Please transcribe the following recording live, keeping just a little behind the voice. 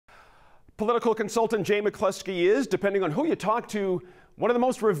Political consultant Jay McCleskey is, depending on who you talk to, one of the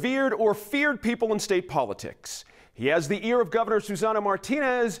most revered or feared people in state politics. He has the ear of Governor Susana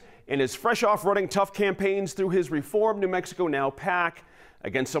Martinez and is fresh off running tough campaigns through his Reform New Mexico Now PAC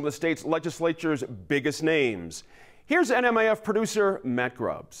against some of the state's legislature's biggest names. Here's NMIF producer Matt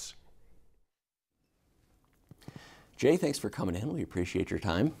Grubbs. Jay, thanks for coming in. We appreciate your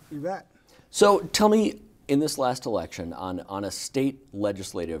time. You bet. So tell me, in this last election, on a state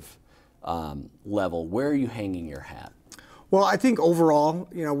legislative level, where are you hanging your hat? Well, I think overall,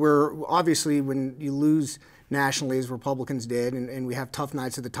 we're obviously, when you lose nationally, as Republicans did, and we have tough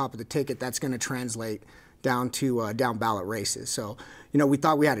nights at the top of the ticket, that's going to translate down to down ballot races. So, we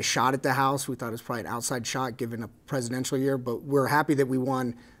thought we had a shot at the House. We thought it was probably an outside shot given a presidential year, but we're happy that we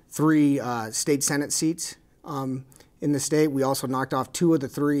won 3 state Senate seats in the state. We also knocked off 2 of the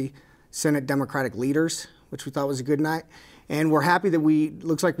 3 Senate Democratic leaders, which we thought was a good night. And we're happy that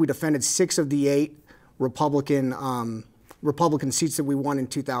looks like we defended 6 of the 8 Republican seats that we won in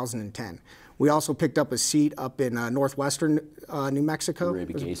 2010. We also picked up a seat up in northwestern New Mexico.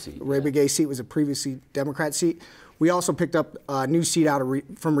 Raby Gay seat. Raby Gay seat was a previously Democrat seat. We also picked up a new seat out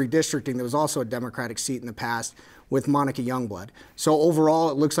from redistricting that was also a Democratic seat in the past with Monica Youngblood. So overall,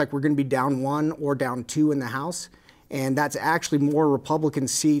 it looks like we're going to be down 1 or down 2 in the House. And that's actually more Republican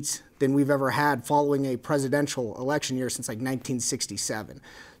seats than we've ever had following a presidential election year since like 1967.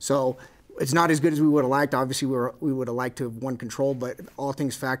 So it's not as good as we would have liked. Obviously, we would have liked to have won control, but all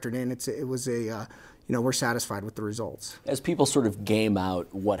things factored in, we're satisfied with the results. As people sort of game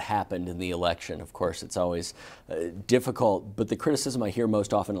out what happened in the election, of course, it's always difficult, but the criticism I hear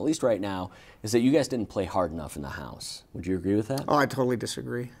most often, at least right now, is that you guys didn't play hard enough in the House. Would you agree with that? Oh, I totally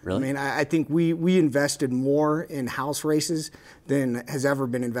disagree. Really? I mean, I think we invested more in House races than has ever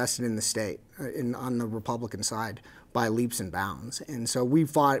been invested in the state on the Republican side by leaps and bounds. And so we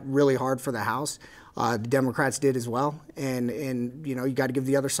fought really hard for the House. The Democrats did as well, and you got to give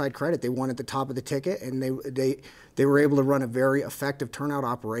the other side credit. They won at the top of the ticket, and they were able to run a very effective turnout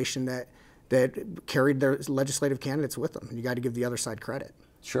operation that carried their legislative candidates with them. You got to give the other side credit.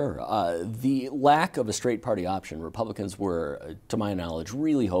 Sure. The lack of a straight party option, Republicans were, to my knowledge,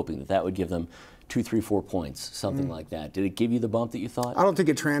 really hoping that would give them 2, 3, 4 points, something like that. Did it give you the bump that you thought? I don't think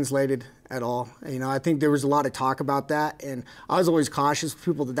it translated at all. I think there was a lot of talk about that, and I was always cautious with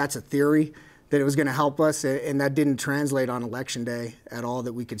people that that's a theory, that it was going to help us, and that didn't translate on Election Day at all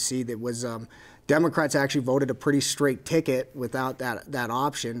that we could see. That was Democrats actually voted a pretty straight ticket without that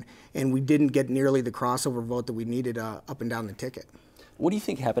option, and we didn't get nearly the crossover vote that we needed up and down the ticket. What do you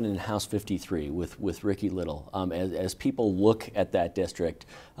think happened in House 53 with Ricky Little? As people look at that district,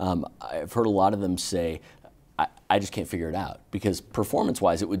 I've heard a lot of them say, I just can't figure it out, because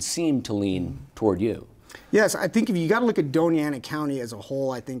performance-wise, it would seem to lean toward you. Yes, I think if you got to look at Doñana County as a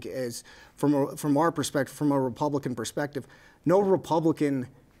whole, I think as from our perspective, from a Republican perspective, no Republican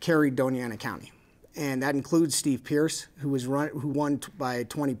carried Doñana County, and that includes Steve Pierce, who won by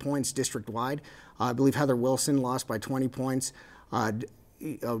 20 points district-wide. I believe Heather Wilson lost by 20 points.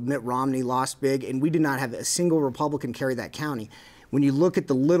 Mitt Romney lost big, and we did not have a single Republican carry that county. When you look at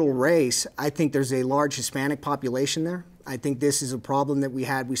the Little race, I think there's a large Hispanic population there. I think this is a problem that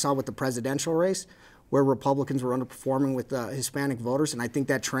we saw with the presidential race, where Republicans were underperforming with Hispanic voters, and I think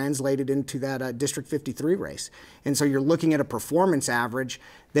that translated into that District 53 race. And so you're looking at a performance average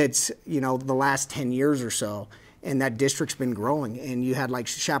that's, the last 10 years or so, and that district's been growing. And you had, like,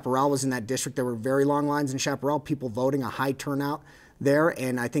 Chaparral was in that district. There were very long lines in Chaparral, people voting, a high turnout there,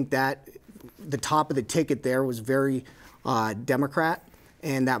 and I think that the top of the ticket there was very Democrat,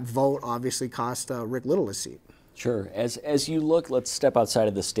 and that vote obviously cost Rick Little his seat. Sure. As you look, let's step outside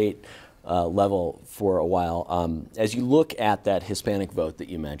of the state level for a while. As you look at that Hispanic vote that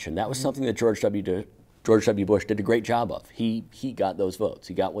you mentioned, that was something that George W. Bush did a great job of. He got those votes.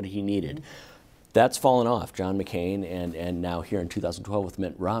 He got what he needed. That's fallen off. John McCain and now here in 2012 with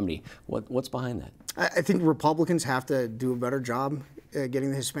Mitt Romney. What's behind that? I think Republicans have to do a better job getting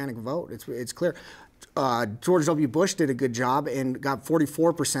the Hispanic vote. It's clear. George W. Bush did a good job and got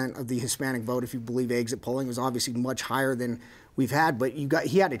 44% of the Hispanic vote, if you believe exit polling. It was obviously much higher than we've had, but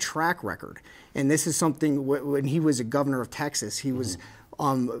he had a track record. And this is something, when he was a governor of Texas, he was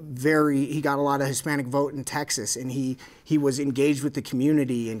he got a lot of Hispanic vote in Texas, and he was engaged with the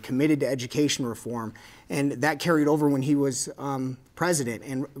community and committed to education reform. And that carried over when he was president,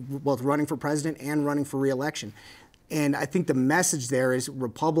 and both running for president and running for re-election. And I think the message there is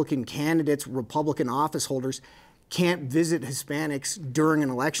Republican candidates, Republican office holders can't visit Hispanics during an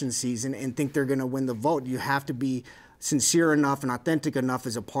election season and think they're going to win the vote. You have to be sincere enough and authentic enough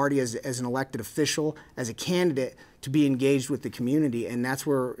as a party, as an elected official, as a candidate, to be engaged with the community. And that's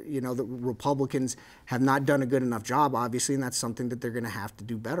where, you know, the Republicans have not done a good enough job, obviously, and that's something that they're going to have to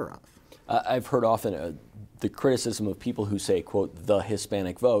do better of. I've heard often the criticism of people who say, quote, the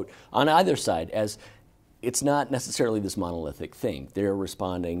Hispanic vote on either side as it's not necessarily this monolithic thing. They're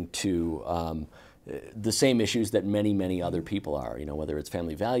responding to the same issues that many, many other people are, you know, whether it's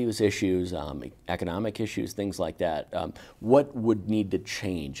family values issues, economic issues, things like that. What would need to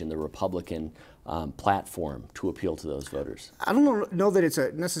change in the Republican platform to appeal to those voters? I don't know that it's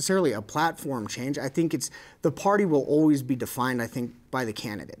necessarily a platform change. I think it's the party will always be defined, I think, by the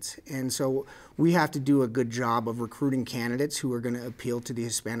candidates. And so we have to do a good job of recruiting candidates who are going to appeal to the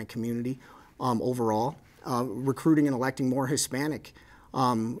Hispanic community overall, recruiting and electing more Hispanic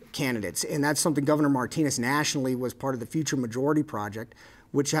candidates. And that's something Governor Martinez nationally was part of the Future Majority Project,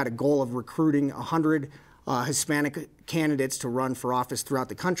 which had a goal of recruiting 100 Hispanic candidates to run for office throughout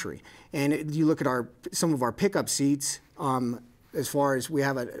the country. And you look at some of our pickup seats, as far as we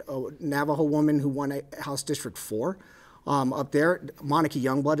have a Navajo woman who won House District 4 up there. Monica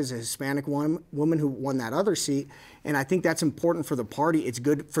Youngblood is a Hispanic woman who won that other seat. And I think that's important for the party. It's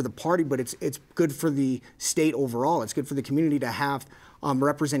good for the party, but it's good for the state overall. It's good for the community to have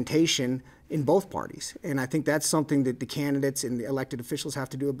representation in both parties. And I think that's something that the candidates and the elected officials have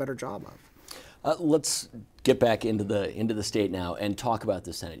to do a better job of. Let's get back into the state now and talk about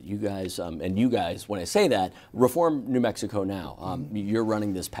the Senate. You guys, and you guys, when I say that, Reform New Mexico Now. You're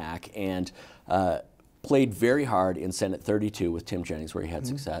running this PAC and played very hard in Senate 32 with Tim Jennings, where he had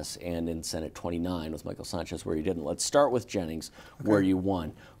success, and in Senate 29 with Michael Sanchez, where he didn't. Let's start with Jennings, where you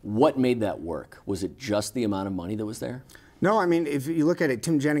won. What made that work? Was it just the amount of money that was there? No, I mean, if you look at it,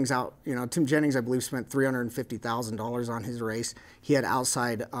 Tim Jennings, I believe, spent $350,000 on his race. He had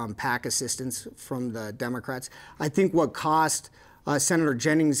outside PAC assistance from the Democrats. I think what cost Senator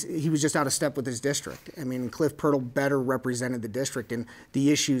Jennings, he was just out of step with his district. I mean, Cliff Pirtle better represented the district, and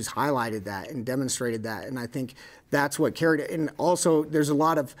the issues highlighted that and demonstrated that. And I think that's what carried it. And also, there's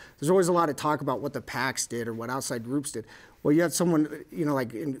always a lot of talk about what the PACs did or what outside groups did. Well, you had someone, you know,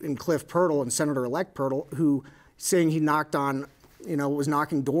 like in Cliff Pirtle and Senator-elect Pirtle, who saying he knocked on, you know, was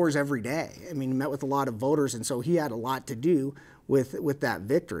knocking doors every day. I mean, he met with a lot of voters, and so he had a lot to do with that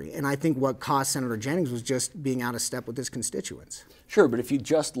victory. And I think what cost Senator Jennings was just being out of step with his constituents. Sure, but if you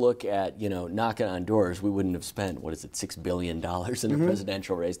just look at, you know, knocking on doors, we wouldn't have spent, what is it, $6 billion in a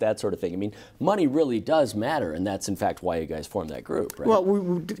presidential race, that sort of thing. I mean, money really does matter, and that's in fact why you guys formed that group, right? Well,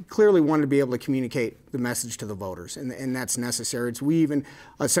 we clearly wanted to be able to communicate the message to the voters, and that's necessary. We even,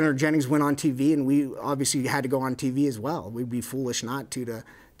 Senator Jennings went on TV, and we obviously had to go on TV as well. We'd be foolish not to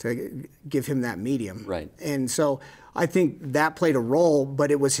give him that medium. Right. And so I think that played a role,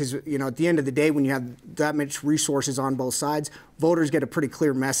 but it was his, you know, at the end of the day, when you have that much resources on both sides, voters get a pretty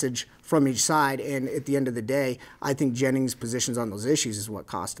clear message from each side. And at the end of the day, I think Jennings' positions on those issues is what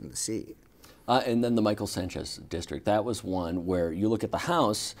cost him the seat. And then the Michael Sanchez district, that was one where you look at the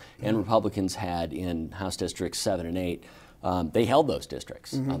House, and Republicans had in House Districts 7 and 8, they held those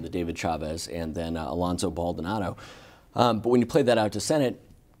districts, the David Chavez and then Alonzo Baldonado. But when you play that out to Senate,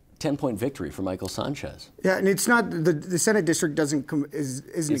 10-point victory for Michael Sanchez. Yeah, and it's not the Senate district isn't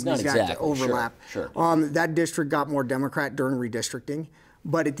not exact overlap. Sure. That district got more Democrat during redistricting,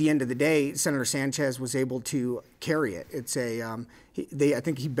 but at the end of the day, Senator Sanchez was able to carry it. It's I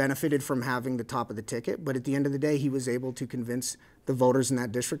think he benefited from having the top of the ticket, but at the end of the day, he was able to convince the voters in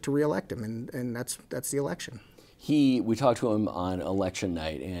that district to reelect him, and that's the election. We talked to him on election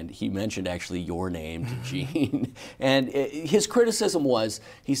night, and he mentioned actually your name to Gene. And his criticism was,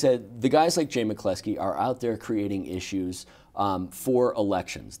 he said, the guys like Jay McCleskey are out there creating issues for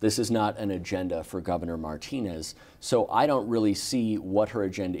elections. This is not an agenda for Governor Martinez, so I don't really see what her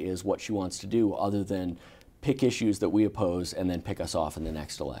agenda is, what she wants to do, other than pick issues that we oppose and then pick us off in the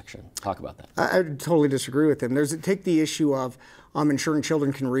next election. Talk about that. I totally disagree with him. Take the issue of ensuring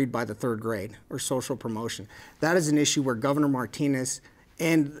children can read by the 3rd grade or social promotion. That is an issue where Governor Martinez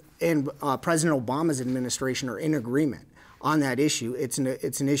and President Obama's administration are in agreement on that issue. It's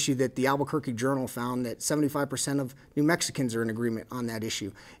an issue that the Albuquerque Journal found that 75% of New Mexicans are in agreement on that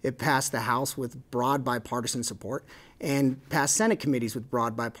issue. It passed the House with broad bipartisan support and passed Senate committees with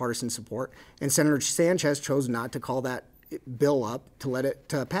broad bipartisan support. And Senator Sanchez chose not to call that bill up to let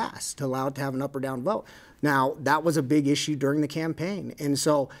it pass, to allow it to have an up or down vote. Now, that was a big issue during the campaign. And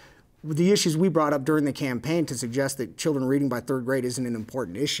so the issues we brought up during the campaign to suggest that children reading by 3rd grade isn't an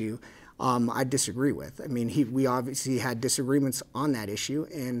important issue, I disagree with. I mean, we obviously had disagreements on that issue,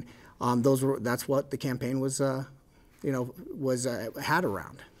 and that's what the campaign was had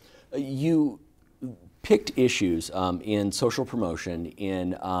around. picked issues in social promotion,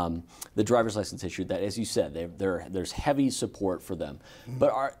 in the driver's license issue that, as you said, there's heavy support for them.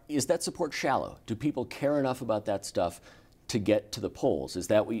 But is that support shallow? Do people care enough about that stuff to get to the polls? Is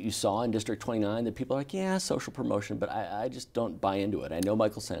that what you saw in District 29, that people are like, yeah, social promotion, but I just don't buy into it. I know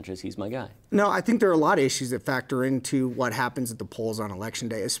Michael Sanchez, he's my guy. No, I think there are a lot of issues that factor into what happens at the polls on Election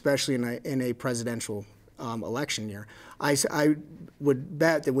Day, especially in a presidential election year. I would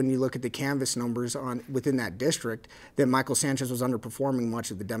bet that when you look at the canvass numbers within that district, that Michael Sanchez was underperforming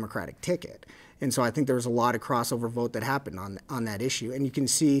much of the Democratic ticket. And so I think there was a lot of crossover vote that happened on that issue. And you can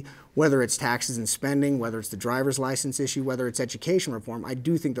see whether it's taxes and spending, whether it's the driver's license issue, whether it's education reform, I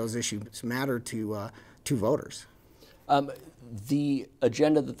do think those issues matter to voters. The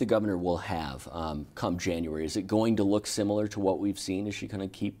agenda that the governor will have come January, is it going to look similar to what we've seen? Is she going to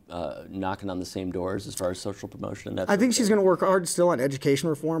keep knocking on the same doors as far as social promotion? And I think she's going to work hard still on education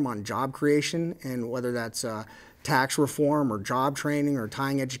reform, on job creation, and whether that's tax reform or job training or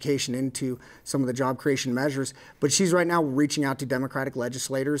tying education into some of the job creation measures. But she's right now reaching out to Democratic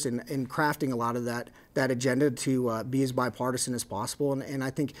legislators and crafting a lot of that agenda to be as bipartisan as possible. And I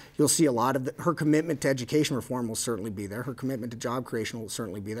think you'll see a lot of her commitment to education reform will certainly be there. Her commitment to job creation will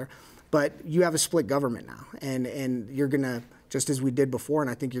certainly be there. But you have a split government now, and you're going to, just as we did before, and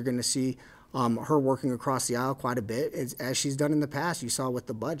I think you're going to see her working across the aisle quite a bit, as she's done in the past. You saw with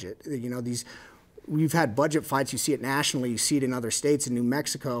the budget. You know, we've had budget fights. You see it nationally. You see it in other states. In New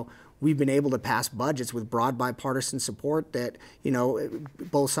Mexico, we've been able to pass budgets with broad bipartisan support that, you know,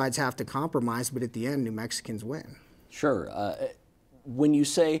 both sides have to compromise, but at the end, New Mexicans win. Sure. When you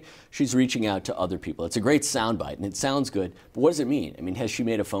say she's reaching out to other people, it's a great soundbite, and it sounds good, but what does it mean? I mean, has she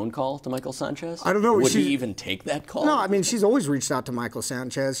made a phone call to Michael Sanchez? I don't know. Would he even take that call? No, I mean, she's always reached out to Michael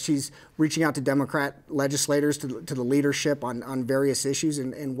Sanchez. She's reaching out to Democrat legislators, to the leadership on various issues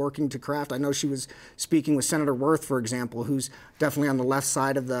and working to craft. I know she was speaking with Senator Worth, for example, who's definitely on the left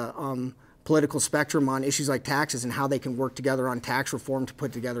side of the political spectrum on issues like taxes and how they can work together on tax reform to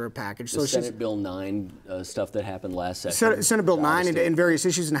put together a package. So Senate Bill 9 stuff that happened last session. Senate Bill 9 and various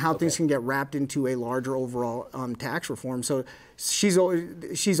issues and how things can get wrapped into a larger overall tax reform. So she's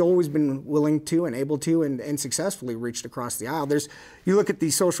always been willing to and able to and successfully reached across the aisle. You look at the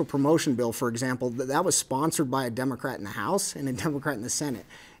social promotion bill, for example, that was sponsored by a Democrat in the House and a Democrat in the Senate.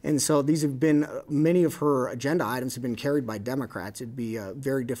 And so these have been, many of her agenda items have been carried by Democrats. It'd be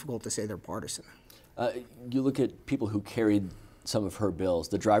very difficult to say they're partisan. You look at people who carried some of her bills,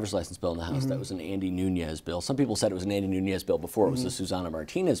 the driver's license bill in the House, that was an Andy Nunez bill. Some people said it was an Andy Nunez bill before it was the Susana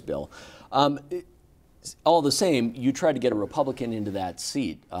Martinez bill. All the same, you tried to get a Republican into that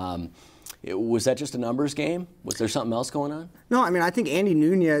seat. Was that just a numbers game? Was there something else going on? No, I mean, I think Andy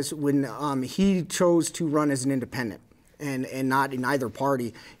Nunez, when he chose to run as an independent, and not in either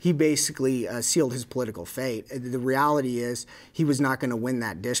party, he basically sealed his political fate. The reality is he was not going to win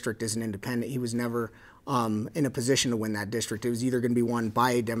that district as an independent. He was never in a position to win that district. It was either going to be won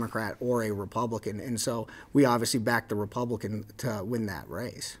by a Democrat or a Republican. And so we obviously backed the Republican to win that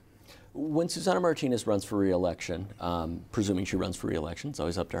race. When Susana Martinez runs for re-election, presuming she runs for re-election, it's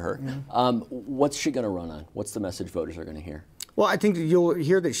always up to her, what's she going to run on? What's the message voters are going to hear? Well, I think you'll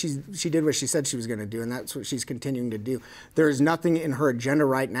hear that she did what she said she was going to do, and that's what she's continuing to do. There is nothing in her agenda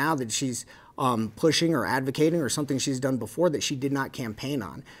right now that she's pushing or advocating or something she's done before that she did not campaign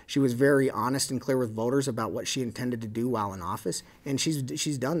on. She was very honest and clear with voters about what she intended to do while in office, and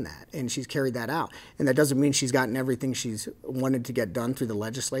she's done that, and she's carried that out. And that doesn't mean she's gotten everything she's wanted to get done through the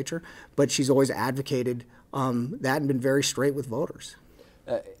legislature, but she's always advocated that and been very straight with voters.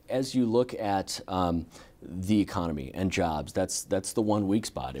 As you look at the economy and jobs, that's the one weak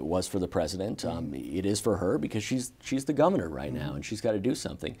spot. It was for the president. It is for her because she's the governor right now, and she's got to do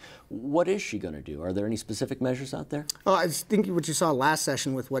something. What is she going to do? Are there any specific measures out there? Oh, I think what you saw last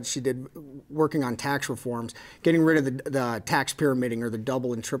session with what she did working on tax reforms, getting rid of the tax pyramiding or the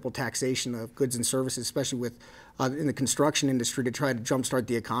double and triple taxation of goods and services, especially with in the construction industry to try to jumpstart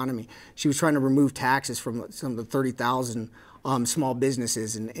the economy. She was trying to remove taxes from some of the 30,000 small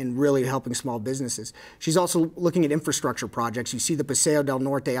businesses and really helping small businesses. She's also looking at infrastructure projects. You see the Paseo del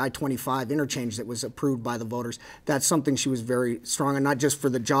Norte I-25 interchange that was approved by the voters. That's something she was very strong on, not just for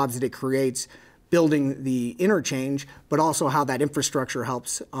the jobs that it creates building the interchange, but also how that infrastructure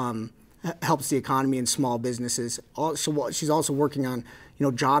helps the economy and small businesses. She's also working on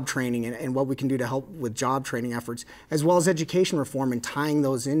job training and what we can do to help with job training efforts, as well as education reform and tying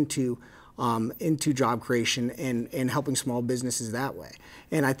those into job creation and helping small businesses that way.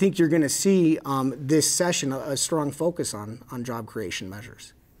 And I think you're going to see this session a strong focus on job creation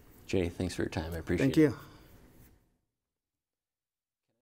measures. Jay, thanks for your time. I appreciate it. Thank you.